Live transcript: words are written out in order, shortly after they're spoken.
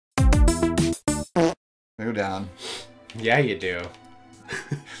I go down. Yeah, you do.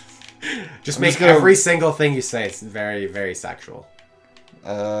 Just make every single thing you say very, very sexual.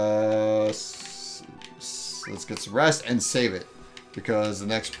 Let's get some rest and save it. Because the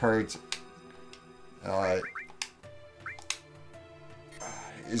next part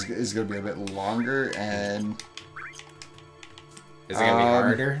is going to be a bit longer and... Is it going to be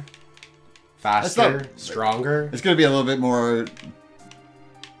harder? Faster? Stronger? It's going to be a little bit more...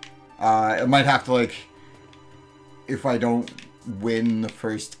 I might have to, like... If I don't win the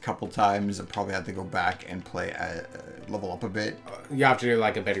first couple times, I probably have to go back and play level up a bit. You have to do,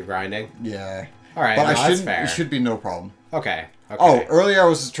 like, a bit of grinding? Yeah. Alright, but that's fair. It should be no problem. Okay. Oh, earlier I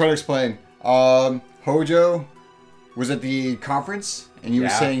was trying to explain. Hojo was at the conference, and he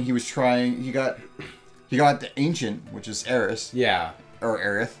was saying he was trying... He got the Ancient, which is Aerith. Yeah. Or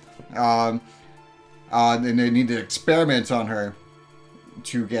Aerith. And they need to experiment on her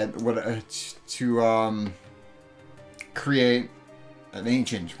to get create an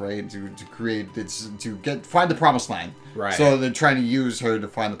Ancient, right? To create this, find the Promised Land. Right. So they're trying to use her to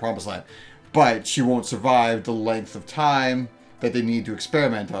find the Promised Land, but she won't survive the length of time that they need to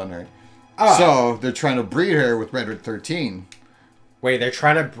experiment on her. Oh. So they're trying to breed her with Red 13. Wait, they're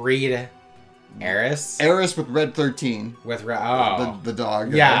trying to breed Aerith? Aerith with Red 13. With the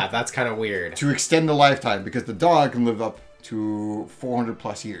dog. Yeah, that's kind of weird. To extend the lifetime, because the dog can live up to 400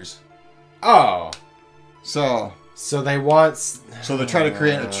 plus years. Oh. So they want... So they're trying to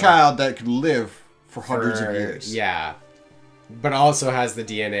create a child that can live for hundreds of years. Yeah. But also has the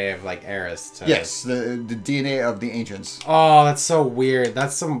DNA of, like, Aerith. Yes, the DNA of the Ancients. Oh, that's so weird.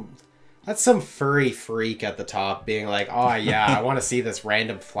 That's some furry freak at the top being like, oh, yeah, I want to see this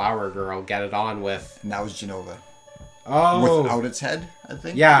random flower girl get it on with... And that was Genova. Oh. Without its head, I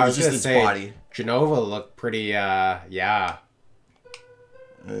think? Yeah, I was was just going to its say, body. Genova looked pretty, yeah.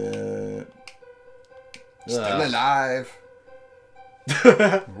 Still alive.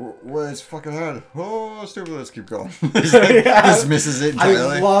 Where's fucking head? Oh, stupid. Let's keep going. Just misses it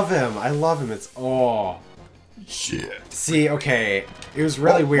entirely. I love him. It's shit. See, okay, it was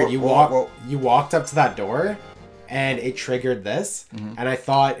really weird. You walked up to that door, and it triggered this, and I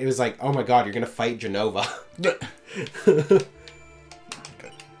thought it was like, oh my god, you're gonna fight Genova.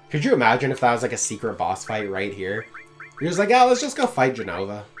 Could you imagine if that was like a secret boss fight right here? You're just like, yeah, let's just go fight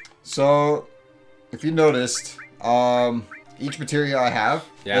Genova. So, if you noticed, each materia I have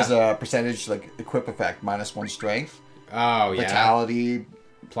has a percentage, like, equip effect, -1 strength. Oh, yeah. Vitality,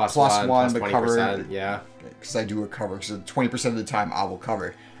 plus one, but cover. Yeah. Because I do a cover, because 20% of the time I will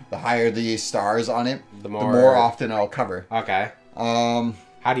cover. The higher the stars on it, the more often I'll cover. Okay. How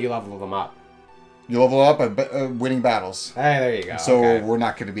do you level them up? You level up by winning battles. Hey, there you go. So we're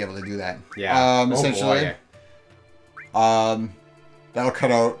not going to be able to do that. Yeah. Essentially, that'll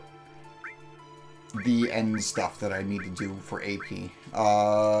cut out the end stuff that I need to do for AP.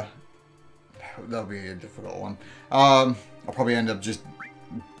 That'll be a difficult one. I'll probably end up just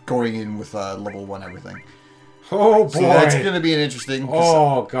going in with level 1 everything. Oh boy, so that's going to be an interesting.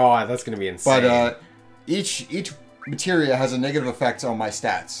 Oh god, that's going to be insane. But each materia has a negative effect on my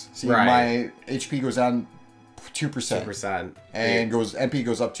stats. See, my HP goes down 2%. 2%. And MP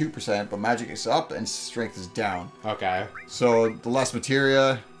goes up 2%, but magic is up and strength is down. Okay. So the less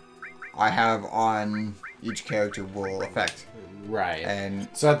materia I have on each character will affect. Right. And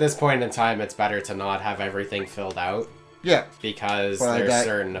so at this point in time, it's better to not have everything filled out. Yeah. Because there's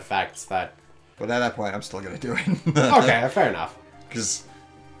certain effects that... But at that point, I'm still going to do it. Okay, fair enough. Because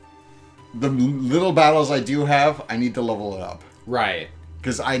the little battles I do have, I need to level it up. Right.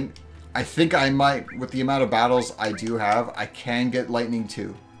 Because I think I might, with the amount of battles I do have, I can get Lightning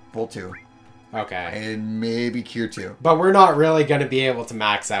 2, Bolt 2. Okay. And maybe Cure 2. But we're not really going to be able to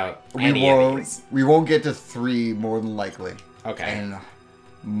max out any of these. We won't get to 3 more than likely. Okay. And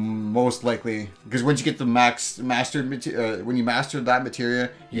most likely, because once you get the when you master that materia,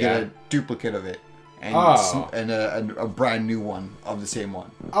 you get a duplicate of it. And, and a brand new one of the same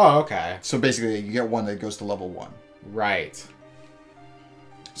one. Oh, okay. So basically, you get one that goes to level 1. Right.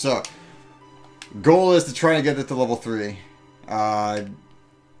 So, goal is to try and get it to level 3.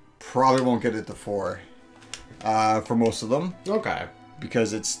 Probably won't get it to 4 for most of them. Okay.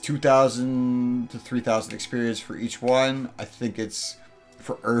 Because it's 2,000 to 3,000 experience for each one. I think it's,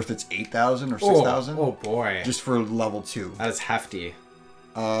 for Earth, it's 8,000 or 6,000. Oh boy. Just for level 2. That is hefty.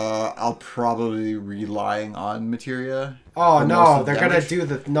 I'll probably be relying on materia. Oh no, they're gonna do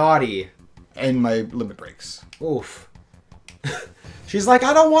the naughty. And my limit breaks. Oof. She's like,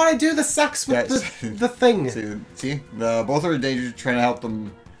 I don't want to do the sex with the thing. See? Both are in danger, trying to help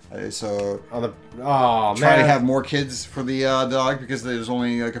them. So try to have more kids for the dog, because there's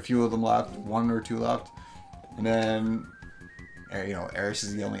only like a few of them left. 1 or 2 left. And then, you know, Eris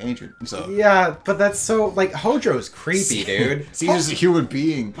is the only ancient. So yeah, but that's so like Hojo's creepy, dude. See, he's a human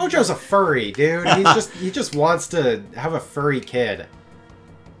being. Hojo's a furry, dude. He just wants to have a furry kid.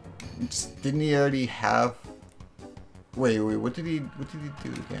 Didn't he already have? Wait, what did he do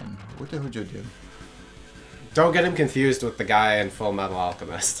again? What did Hojo do? Don't get him confused with the guy in Full Metal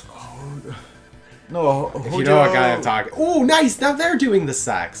Alchemist. Oh, no, Hojo... If you know what guy I'm talking... Oh, nice! Now they're doing the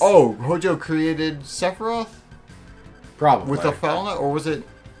sex! Oh, Hojo created Sephiroth? Probably. With Aphelna, or was it...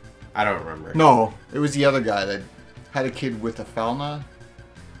 I don't remember. No, it was the other guy that had a kid with Aphelna.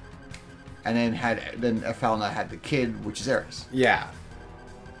 And then Aphelna had the kid, which is Eris. Yeah.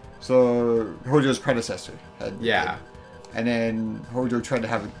 So, Hojo's predecessor had the yeah. kid. And then Hojo tried to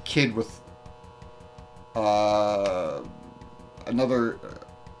have a kid with... another...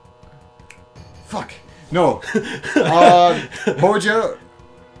 fuck. No. Hojo...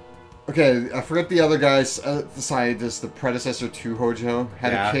 Okay, I forget the other guys, the scientist, the predecessor to Hojo,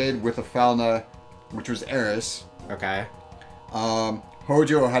 had a kid with Aphelna, which was Eris. Okay.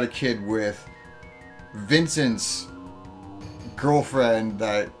 Hojo had a kid with Vincent's girlfriend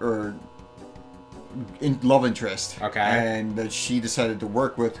love interest. Okay. And that she decided to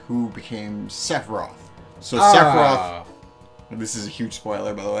work with, who became Sephiroth. So Sephiroth... This is a huge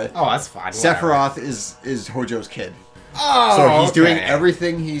spoiler, by the way. Oh, that's fine. Sephiroth is Hojo's kid. Oh, so he's doing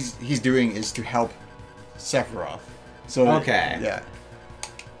everything he's doing is to help Sephiroth. So okay. Yeah.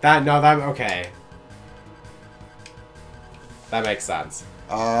 Okay. That makes sense.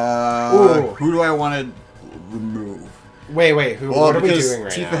 Who do I want to remove? Wait, who? Well, what are we doing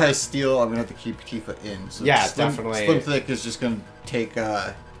right Tifa now? has steel. I'm gonna have to keep Tifa in. So yeah, definitely. Slim Thick is just gonna take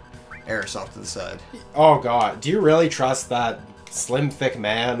Eris off to the side. Oh god, do you really trust that slim thick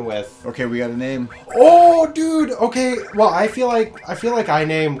man with? Okay, we got a name. Oh, dude. Okay, well, I feel like I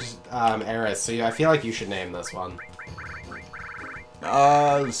named Eris, so I feel like you should name this one.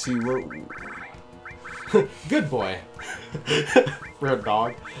 Let's see. Good boy. Red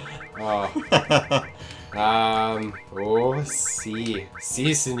dog. Oh. Si,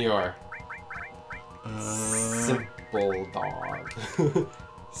 senor. Simple dog.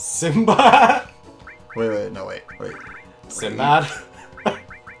 Simba. Wait. Sinbad.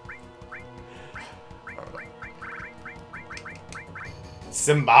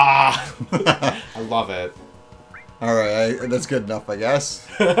 Simba. I love it. All right, that's good enough, I guess.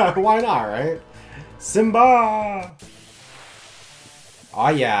 Why not, right? Simba. Oh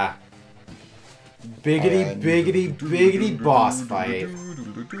yeah. Biggity boss fight.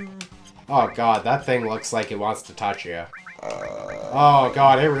 Oh god, that thing looks like it wants to touch you. Oh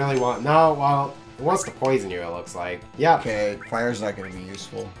god, it really wants... No, well, it wants to poison you, it looks like. Yeah. Okay, fire's not going to be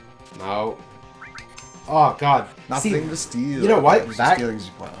useful. No. Oh god. Nothing to steal. You know what?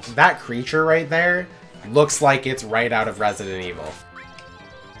 That creature right there looks like it's right out of Resident Evil.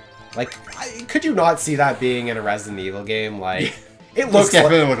 Like, could you not see that being in a Resident Evil game? Like... It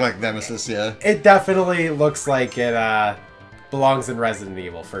definitely look like Nemesis, yeah. It definitely looks like it belongs in Resident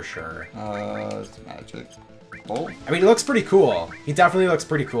Evil for sure. It's magic. Oh. I mean, he looks pretty cool. He definitely looks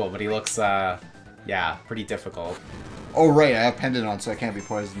pretty cool, but he looks, yeah, pretty difficult. Oh right, I have Pendant on, so I can't be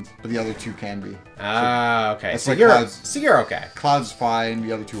poisoned, but the other two can be. Ah, okay. So like you're okay. Cloud's fine.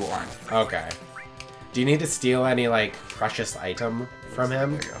 The other two aren't. Okay. Do you need to steal any like precious item from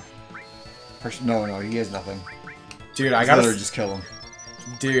him? There you go. No, he has nothing. Dude, I gotta just kill him.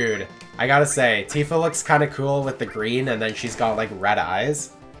 Dude, I gotta say, Tifa looks kind of cool with the green, and then she's got like red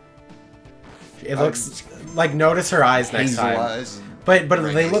eyes. It looks like, notice her eyes next time. Eyes but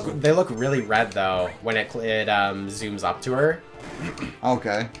they look really red though when it zooms up to her.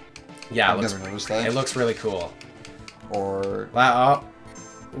 Okay. Yeah, I've never noticed that. It looks really cool. Or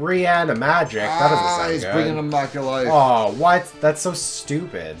Rihanna magic. That doesn't sound good. He's bringing them back to life. Oh, what? That's so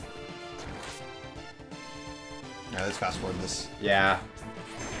stupid. Yeah, let's fast forward this. Yeah.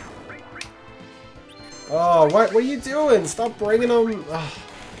 Oh, what are you doing? Stop bringing them. Ugh.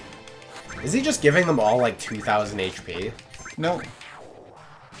 Is he just giving them all like 2,000 HP? No.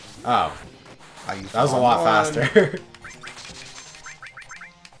 Oh. That was a lot faster.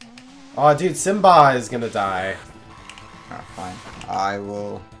 Oh, dude, Simba is gonna die. Oh, fine. I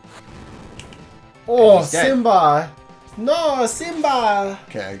will... Oh, Simba! No, Simba!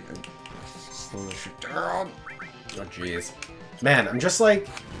 Okay, slow this shit down. Oh, jeez. Man, I'm just like...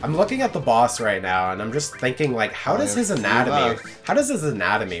 I'm looking at the boss right now, and I'm just thinking, like, how does his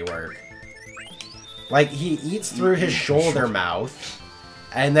anatomy work? Like, he eats through his shoulder mouth,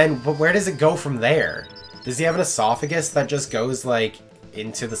 and then, but where does it go from there? Does he have an esophagus that just goes, like,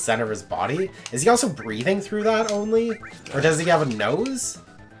 into the center of his body? Is he also breathing through that only? Or does he have a nose?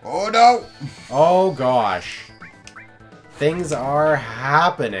 Oh no! Oh gosh. Things are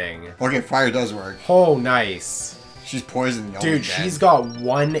happening. Okay, fire does work. Oh, nice. She's poisoned. Dude, she's got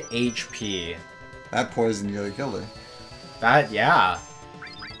 1 HP. That poison nearly killed her. That, yeah.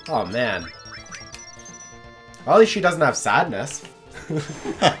 Oh, man. Well, at least she doesn't have sadness.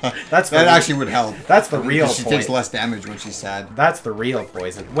 That actually would help. That's the real She takes less damage when she's sad. That's the real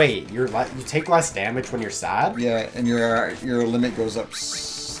poison. Wait, you take less damage when you're sad? Yeah, and your limit goes up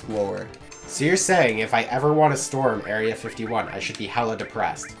slower. So you're saying if I ever want to storm Area 51, I should be hella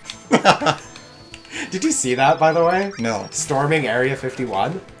depressed. Did you see that, by the way? No. Storming Area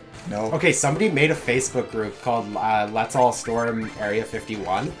 51? No. Okay, somebody made a Facebook group called Let's All Storm Area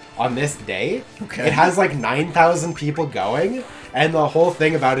 51 on this day. Okay. It has like 9,000 people going, and the whole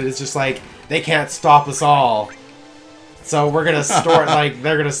thing about it is just like, they can't stop us all. So we're gonna storm, like,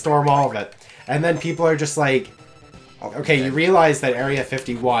 they're gonna storm all of it. And then people are just like, okay, you realize that Area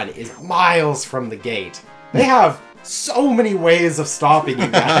 51 is miles from the gate. They have so many ways of stopping you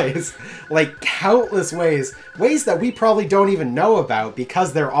guys. Like, countless ways. Ways that we probably don't even know about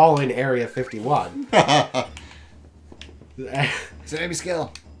because they're all in Area 51. It's an enemy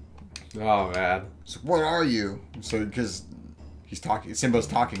skill. Oh, man. So what are you? So, because he's talking, Simba's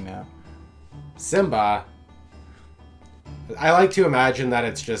talking now. Simba. I like to imagine that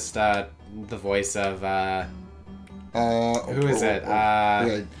it's just the voice of, who is it?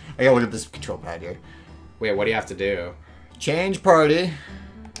 I gotta look at this control pad here. Wait, what do you have to do? Change party.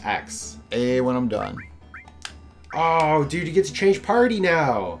 X. A when I'm done. Oh, dude, you get to change party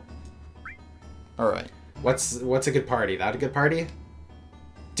now. Alright. What's a good party? That a good party?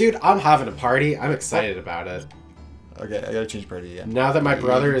 Dude, I'm having a party. I'm excited about it. Okay, I gotta change party again. Now that my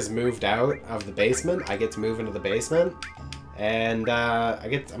brother is moved out of the basement, I get to move into the basement. And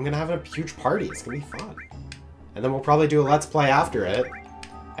I'm gonna have a huge party. It's gonna be fun. And then we'll probably do a Let's Play after it.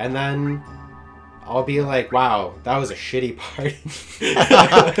 And then I'll be like, wow, that was a shitty party.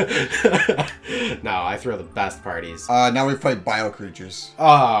 No, I throw the best parties. Now we fight bio creatures.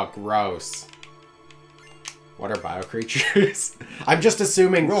 Oh, gross. What are bio creatures? I'm just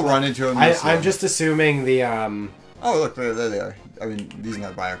assuming... We'll run into them. I'm just assuming the... Oh, look, there they are. I mean, these are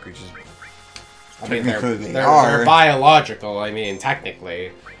not bio creatures. I mean, they're biological, I mean,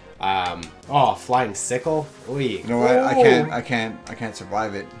 technically. Oh, flying sickle? Ooh. You know what? I can't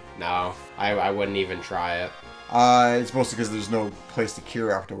survive it. No, I wouldn't even try it. It's mostly because there's no place to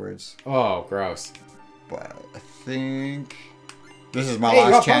cure afterwards. Oh, gross. But I think this is my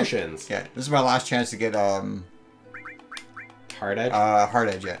last chance. Potions. Yeah, this is my last chance to get Hard Edge? Hard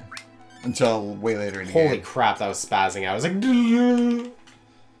Edge, yeah. Until way later in the game. Holy crap, that was spazzing out. I was like...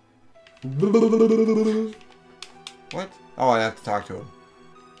 What? Oh, I have to talk to him.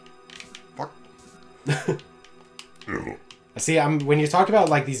 Fuck. See, when you talk about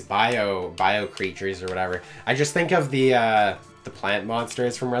like these bio creatures or whatever, I just think of the plant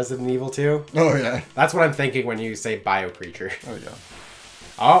monsters from Resident Evil 2. Oh yeah. That's what I'm thinking when you say bio creature. Oh yeah.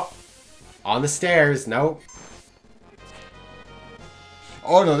 Oh, on the stairs. Nope.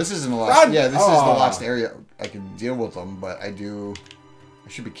 Oh no, this isn't the last. Run! Yeah, this is the last area I can deal with them, but I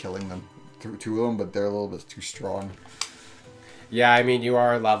should be killing them. Two of them, but they're a little bit too strong. Yeah, I mean you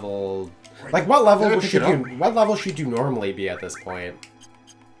are level. Like what level should you? What level should you normally be at this point?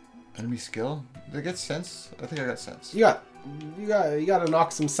 Enemy skill? Did I get sense? I think I got sense. You gotta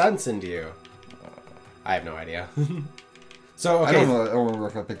knock some sense into you. I have no idea. So okay. I don't know. I don't remember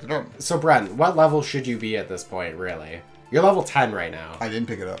if I picked it up. So Brent, what level should you be at this point? Really? You're level 10 right now. I didn't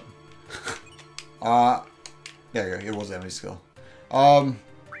pick it up. Yeah, it was enemy skill.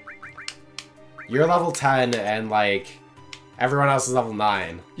 You're level 10 and like everyone else is level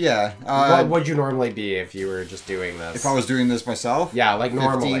 9. Yeah. What would you normally be if you were just doing this? If I was doing this myself? Yeah, like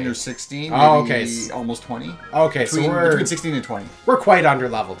normally. 15 or 16. Oh, okay. Almost 20. Okay, so we're... Between 16 and 20. We're quite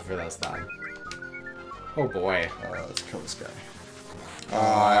under-leveled for this then. Oh boy. Let's kill this guy.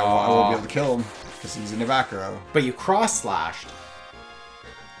 I won't be able to kill him because he's in the back row. But you cross-slashed.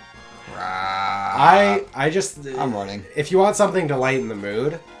 I'm running. If you want something to lighten the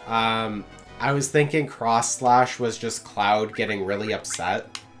mood, I was thinking cross-slash was just Cloud getting really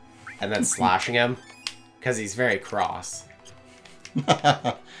upset and then slashing him because he's very cross.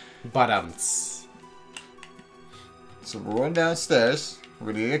 But so we're going downstairs.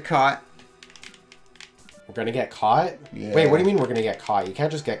 We're gonna get caught. We're gonna get caught? Yeah. Wait, what do you mean we're gonna get caught? You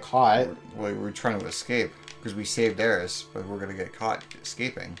can't just get caught. We're trying to escape because we saved Eris, but we're gonna get caught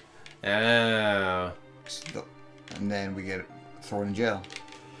escaping. Oh. And then we get thrown in jail.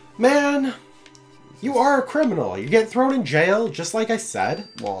 Man, you are a criminal. You get thrown in jail, just like I said.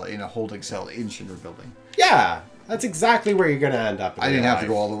 Well, in a holding cell in Shinra Building. Yeah, That's exactly where you're gonna end up. I didn't have to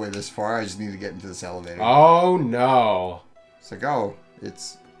go all the way this far. I just need to get into this elevator. Oh no! It's like, oh,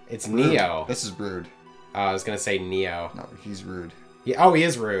 it's rude. Neo. This is rude. I was gonna say Neo. No, he's rude. He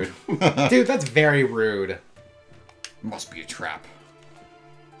is rude. Dude, that's very rude. Must be a trap.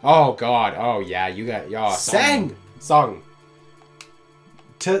 Oh god. Oh yeah, you got Sang. Song.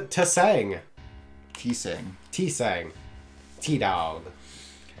 T-sang. T-sang. T-sang. T-dog.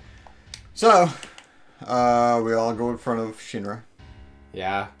 So, we all go in front of Shinra.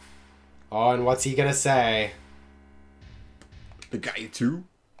 Yeah. Oh, and what's he gonna say? The guy too?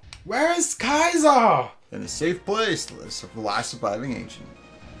 Where is Kaiser? In a safe place, the last surviving ancient.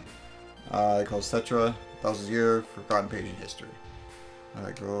 Called Cetra, 1,000-year forgotten page in history.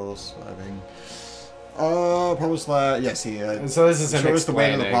 Girls surviving. Promised Land. Yes, he. So this is him show us the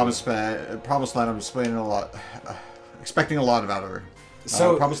way to the explaining. Promised Land. I'm explaining a lot, expecting a lot out of her.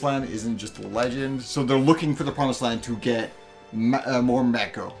 So Promised Land isn't just a legend. So they're looking for the Promised Land to get more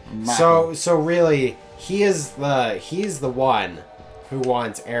Mako. So really, he's the one who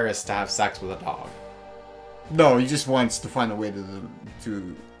wants Eris to have sex with a dog. No, he just wants to find a way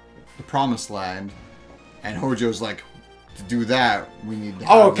to the Promised Land, and Hojo's like, to do that, we need to.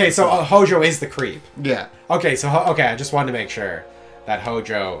 Oh, okay. So Hojo is the creep. Yeah. Okay. So I just wanted to make sure that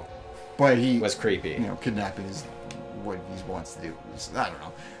Hojo, but he was creepy. You know, kidnapping is what he wants to do. I don't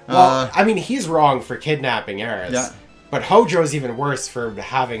know. Well, I mean, he's wrong for kidnapping Eris. Yeah. But Hojo's even worse for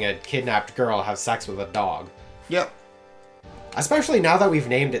having a kidnapped girl have sex with a dog. Yep. Especially now that we've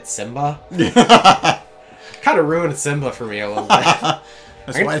named it Simba. Kind of ruined Simba for me a little bit.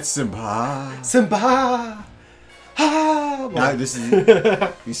 That's why it's Simba. Simba. No, this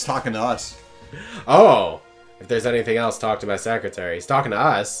is he's talking to us. Oh, if there's anything else, talk to my secretary. He's talking to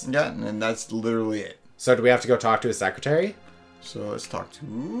us. Yeah, and that's literally it. So do we have to go talk to his secretary? So let's talk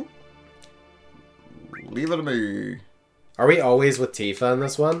to. Leave it to me. Are we always with Tifa in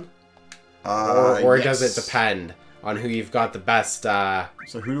this one? Or yes. Does it depend on who you've got the best?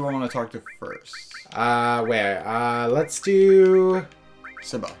 So who do I want to talk to first? Let's do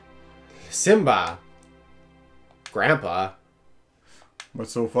Simba. Simba. Grandpa.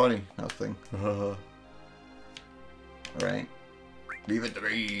 What's so funny? Nothing. Alright. Leave it to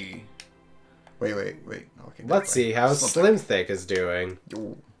me. Wait. Okay. Let's see how Slim Thick is doing.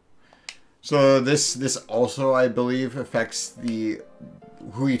 Ooh. So this also, I believe, affects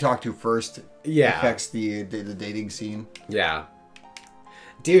who you talk to first. Yeah. Affects the dating scene. Yeah.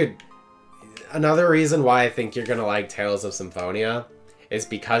 Dude, another reason why I think you're gonna like Tales of Symphonia is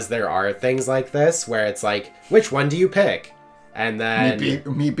because there are things like this where it's like, which one do you pick? And then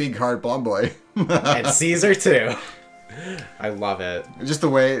me big heart blonde boy. And Caesar too. I love it. Just the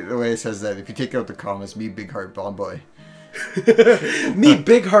way it says that. If you take out the commas, me big heart blonde boy. Me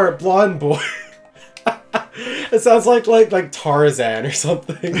big heart blonde boy. It sounds like Tarzan or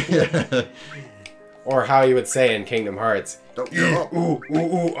something. Yeah. Or how you would say in Kingdom Hearts.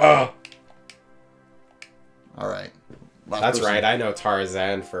 Alright. That's right, I know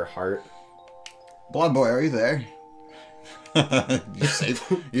Tarzan for heart. Blonde boy, are you there? You safe?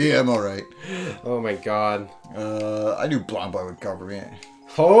 Yeah, I'm alright. Oh my god. I knew Blonde Boy would cover me.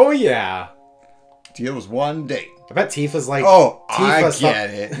 Oh yeah. Deal was one date. I bet Tifa's like, oh, Tifa, get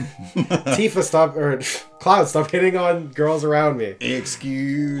it. Tifa, stop, or Cloud, stop hitting on girls around me.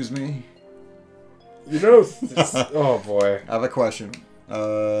 Excuse me. You know, oh boy. I have a question.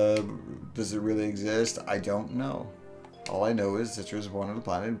 Does it really exist? I don't know. All I know is Citra's born on the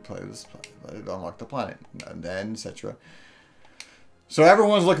planet and play this planet, unlock the planet, and then Citra. So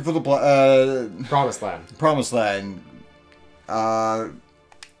everyone's looking for the Promised Land. Promised Land.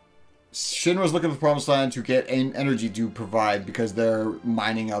 Shinra's looking for the Promised Land to get energy to provide because they're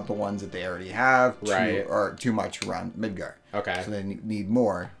mining out the ones that they already have. Right. Or too much around Midgar. Okay. So they need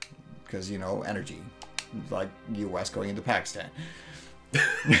more because, you know, energy. Like U.S. going into Pakistan.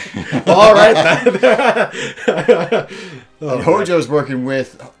 All right then. And Hojo's working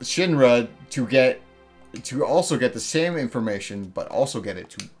with Shinra to also get the same information, but also get it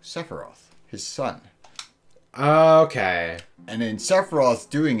to Sephiroth, his son. Okay. And then Sephiroth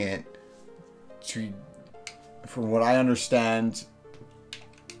doing it from what I understand,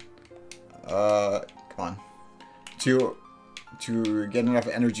 to get enough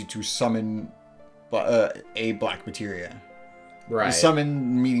energy to summon a black materia. Right.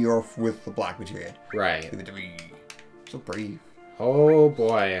 Summon Meteor with the black materia. Right. So brave. Oh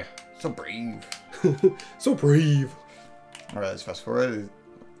boy. So brave. So brave. Alright, let's fast forward.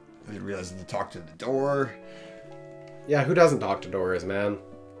 I didn't realize to talk to the door. Yeah, who doesn't talk to doors, man?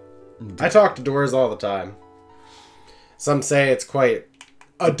 I talk to doors all the time. Some say it's quite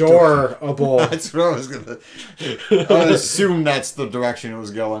Adorable. That's what I was gonna. I would assume that's the direction it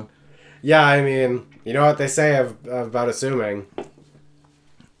was going. Yeah, I mean, you know what they say about assuming.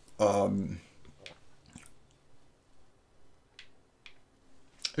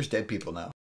 There's dead people now.